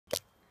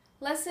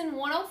lesson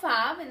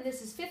 105, and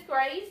this is 5th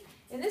grade,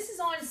 and this is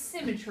on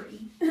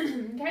symmetry.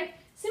 Okay,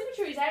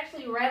 symmetry is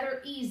actually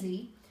rather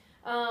easy.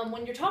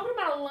 When you're talking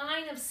about a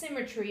line of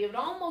symmetry, it would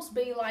almost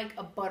be like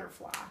a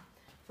butterfly.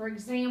 For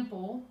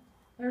example,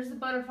 there's the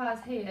butterfly's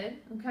head,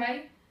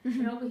 okay?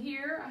 And over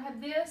here I have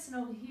this, and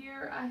over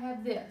here I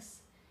have this.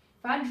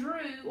 If I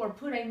drew or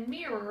put a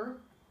mirror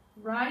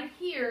right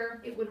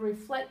here, it would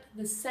reflect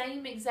the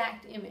same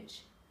exact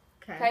image.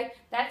 Okay?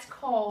 That's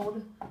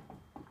called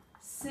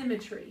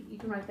symmetry. You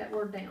can write that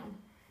word down.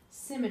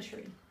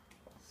 Symmetry.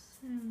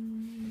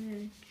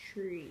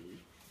 Symmetry.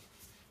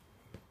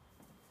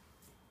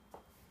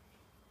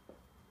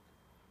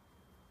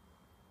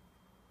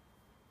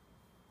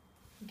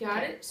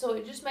 Got it? So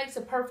it just makes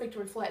a perfect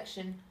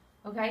reflection,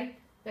 okay?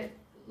 That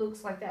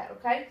looks like that,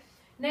 okay?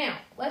 Now,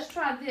 let's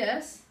try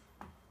this.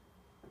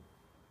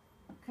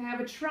 Okay, I have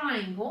a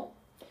triangle.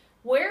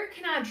 Where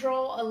can I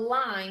draw a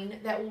line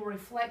that will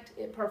reflect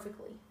it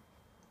perfectly?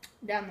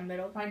 Down the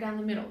middle. Right down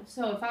the middle.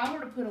 So if I were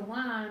to put a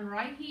line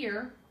right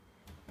here,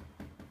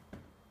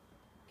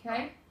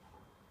 okay,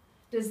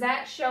 does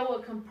that show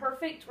a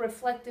perfect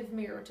reflective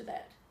mirror to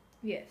that?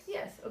 Yes.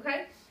 Yes,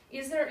 okay.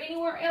 Is there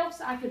anywhere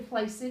else I could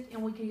place it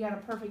and we could get a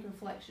perfect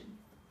reflection?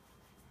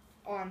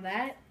 On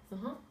that?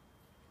 Uh-huh.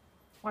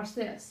 Watch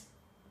this.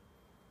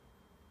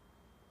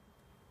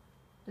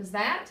 Does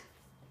that?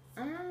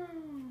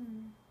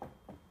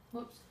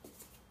 Whoops.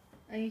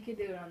 And you could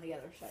do it on the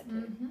other side too.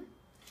 Mm-hmm.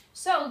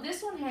 So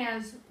this one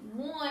has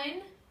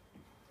 1,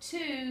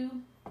 2,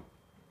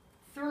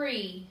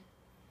 3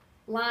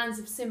 lines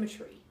of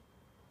symmetry.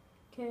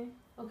 Okay.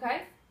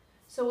 Okay?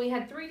 So we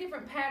had 3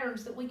 different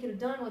patterns that we could have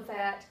done with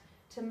that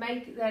to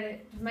make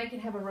it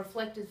have a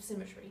reflective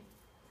symmetry.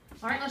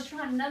 All right, let's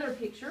try another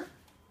picture.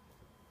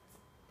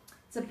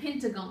 It's a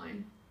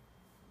pentagon.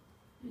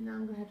 And now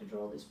I'm going to have to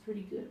draw this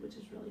pretty good, which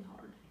is really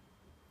hard.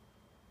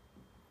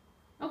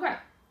 Okay.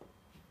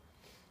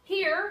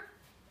 Here,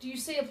 do you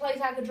see a place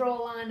I could draw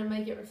a line to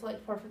make it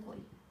reflect perfectly?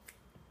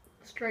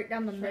 Straight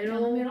down the Straight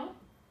middle. down the middle.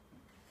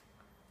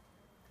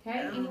 Okay,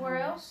 anywhere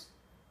else?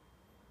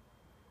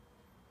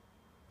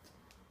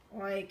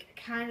 Like,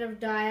 kind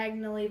of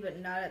diagonally, but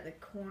not at the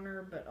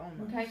corner, but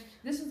almost. Okay,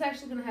 this one's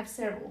actually going to have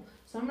several.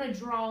 So I'm going to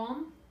draw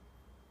them.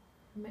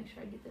 Make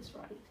sure I get this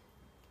right.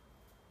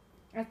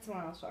 That's the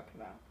one I was talking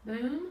about.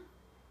 Boom.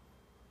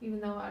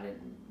 Even though I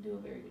didn't do a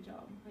very good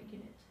job making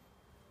it.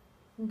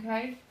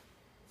 Okay?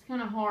 It's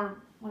kind of hard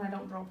when I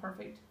don't draw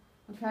perfect.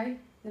 Okay?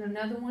 Then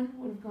another one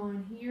would have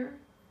gone here.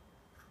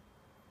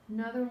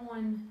 Another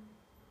one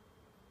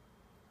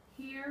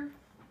here.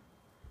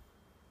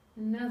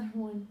 Another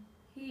one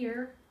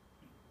here.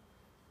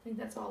 I think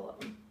that's all of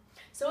them.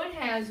 So it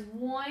has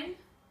 1,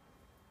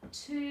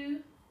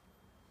 2,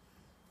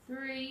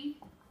 3,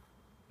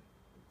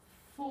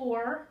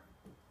 4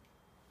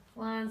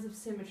 lines of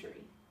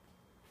symmetry.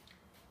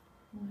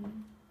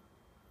 1,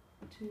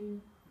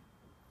 2,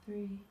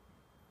 3,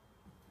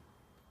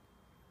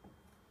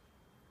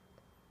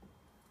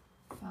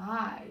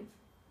 5.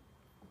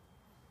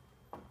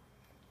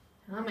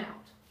 I'm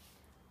out.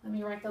 Let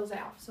me write those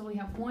out. So we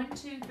have 1,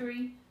 2,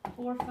 3,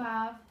 4,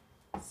 5,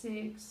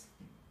 6.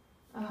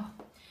 Oh,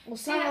 well,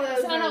 some of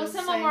those. Some of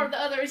them are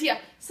the others. Yeah,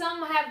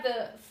 some have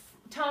the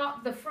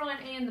top, the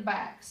front, and the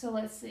back. So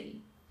let's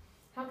see.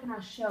 How can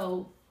I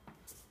show?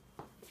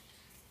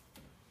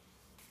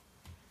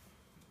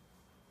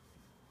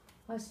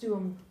 Let's do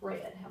them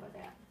red. How about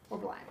that? Or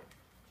black.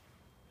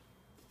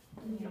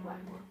 I need a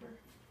black marker.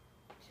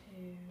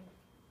 2.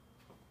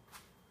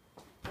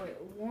 Wait,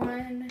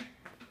 1,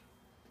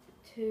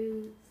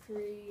 2,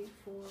 3,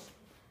 4,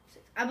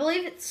 6. I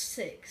believe it's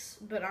 6,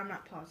 but I'm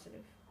not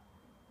positive.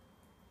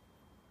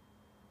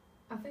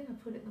 I think I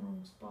put it in the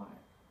wrong spot.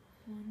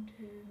 1,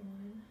 2,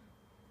 1.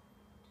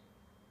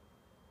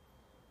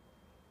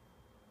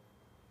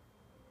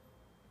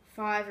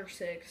 5 or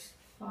 6.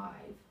 5.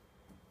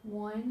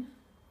 1,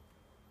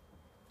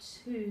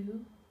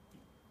 2,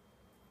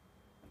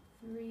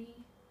 3,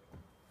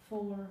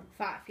 4,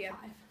 5. Yeah. 5.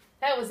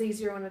 That was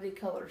easier when I did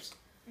colors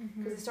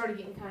because it started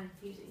getting kind of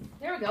confusing.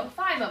 There we go.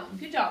 5 of them.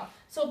 Good job.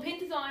 So a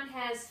pentagon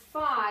has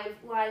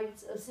 5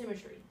 lines of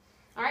symmetry.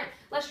 All right.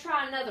 Let's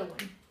try another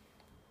one.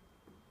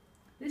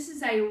 This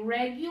is a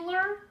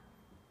regular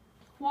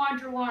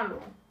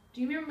quadrilateral.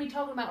 Do you remember me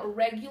talking about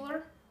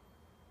regular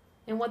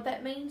and what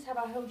that means? Have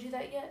I told you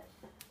that yet?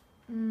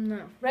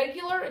 No.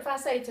 Regular, if I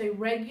say it's a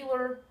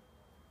regular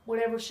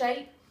whatever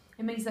shape,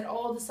 it means that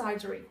all the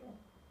sides are equal.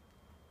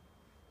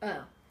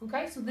 Oh.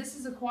 Okay, so this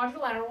is a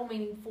quadrilateral,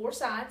 meaning 4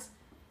 sides,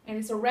 and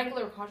it's a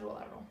regular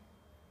quadrilateral.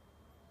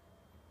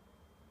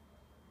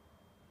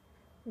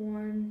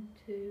 1,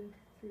 2,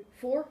 3,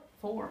 4.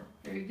 4.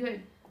 Very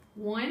good.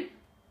 1,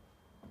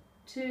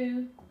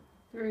 2,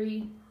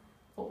 3,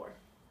 4.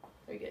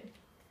 Very good.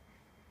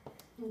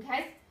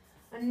 Okay.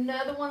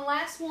 Another one,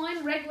 last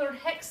one, regular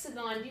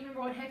hexagon. Do you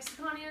remember what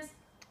hexagon is?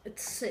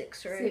 It's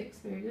 6, right? 6.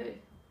 Very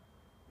good.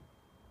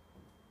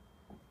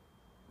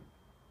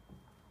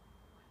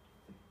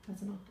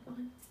 That's an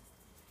octagon.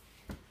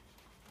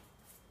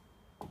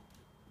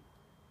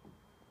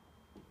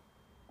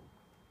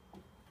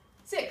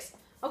 6.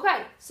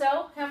 Okay,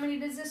 so how many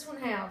does this one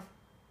have?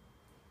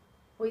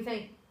 What do you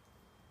think?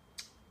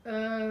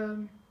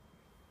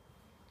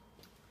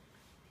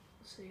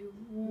 Let's see.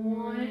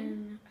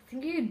 One. I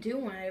think you could do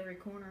one at every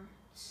corner.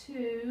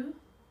 2,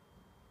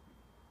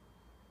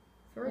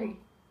 3.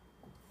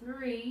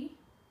 3.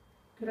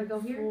 Could I go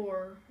here?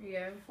 4.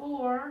 Yeah.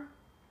 4.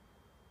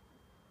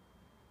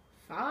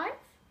 5?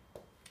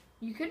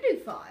 You could do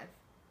 5.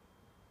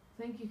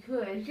 I think you You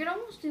could. could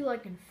almost do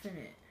like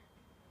infinite.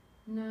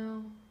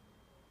 No.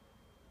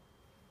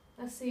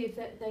 Let's see if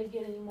they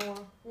get any more.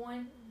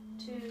 1,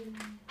 2,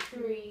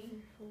 3.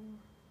 4.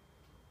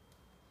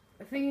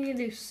 I think you can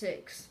do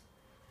 6.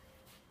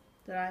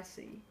 That I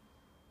see.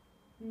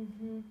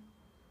 I'm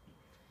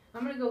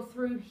going to go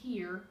through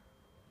here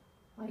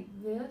like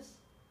this.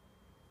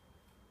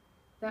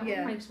 That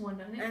Yeah. one makes one,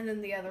 doesn't it? And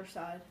then the other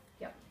side.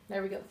 Yep.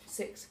 There we go.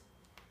 6.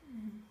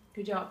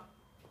 Good job.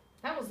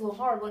 That was a little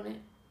hard, wasn't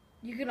it?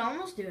 You could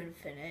almost do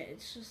infinite.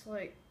 It's just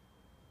like,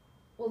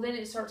 Well, then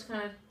it starts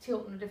kind of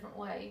tilting a different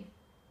way.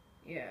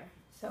 yeah.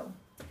 So,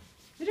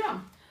 good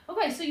job.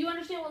 Okay, so you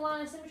understand what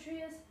line of symmetry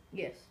is?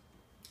 Yes.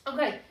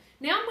 Okay,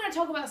 now I'm going to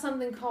talk about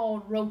something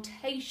called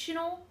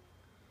rotational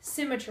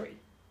symmetry.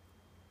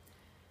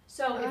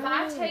 So, if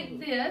I take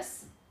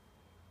this,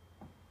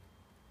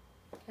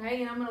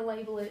 okay, and I'm going to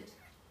label it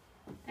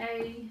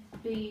A,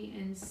 B,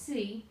 and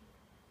C.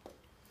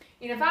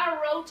 And if I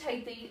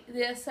rotate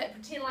this,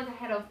 pretend like I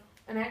had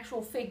an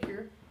actual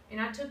figure, and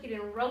I took it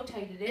and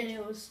rotated And it,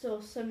 it was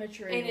still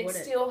symmetry. and it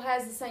still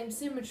has the same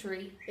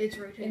symmetry It's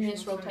rotational. in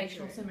this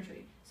rotational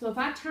symmetry. So if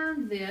I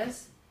turned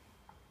this,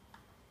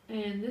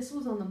 and this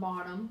was on the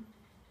bottom,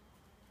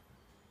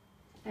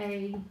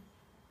 A,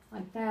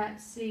 like that,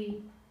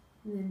 C,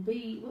 and then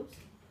B, whoops,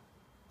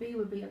 B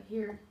would be up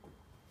here.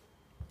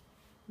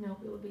 No,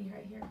 it would be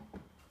right here.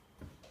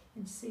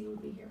 And C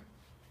would be here.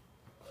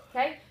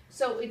 Okay?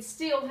 So it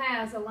still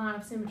has a line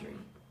of symmetry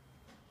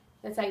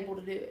that's able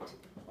to do it.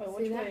 Wait, See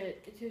which that? way?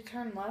 If you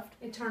turn left,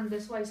 It turned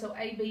this way, so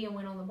AB and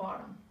went on the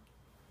bottom.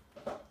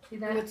 See it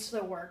that? would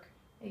still work.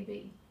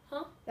 AB.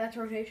 That's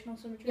rotational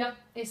symmetry? Yep,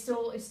 it's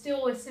still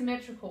is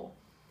symmetrical.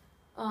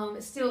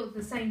 It's still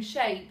the same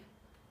shape,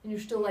 and you're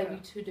still able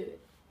to do it.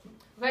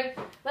 Okay,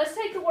 let's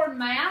take the word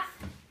math,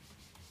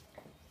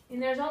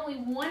 and there's only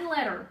one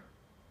letter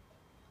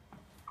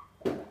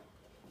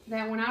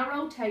that when I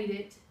rotate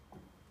it,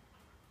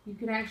 you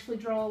can actually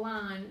draw a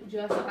line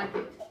just like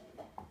it.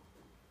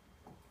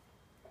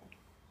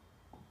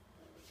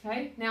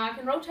 Okay, now I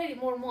can rotate it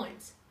more than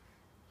once.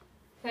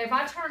 Okay, if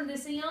I turn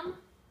this M,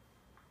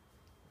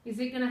 is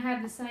it going to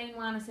have the same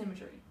line of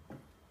symmetry?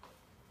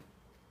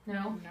 No.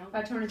 No. If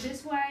I turn it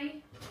this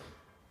way,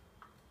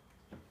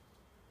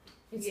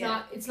 it's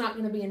Yeah. not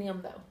going to be an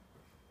M though.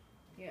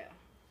 Yeah.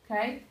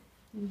 Okay?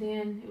 And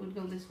then it would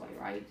go this way,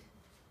 right?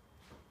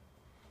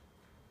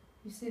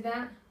 You see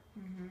that?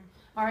 Mm-hmm.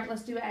 All right,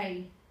 let's do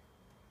A.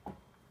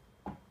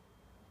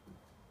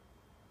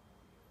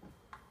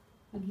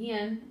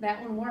 Again,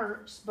 that one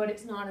works, but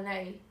it's not an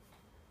A.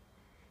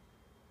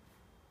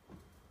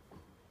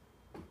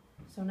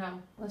 So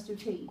no, let's do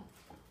T.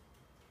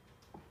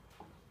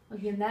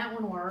 Again, that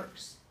one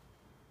works,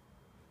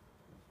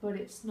 but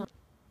it's not.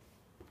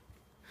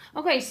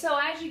 Okay, so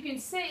as you can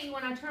see,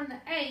 when I turn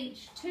the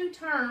H 2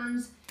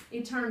 turns,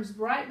 it turns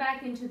right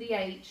back into the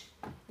H.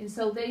 And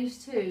so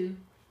these two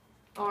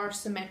are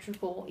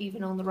symmetrical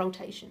even on the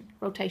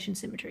rotation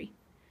symmetry.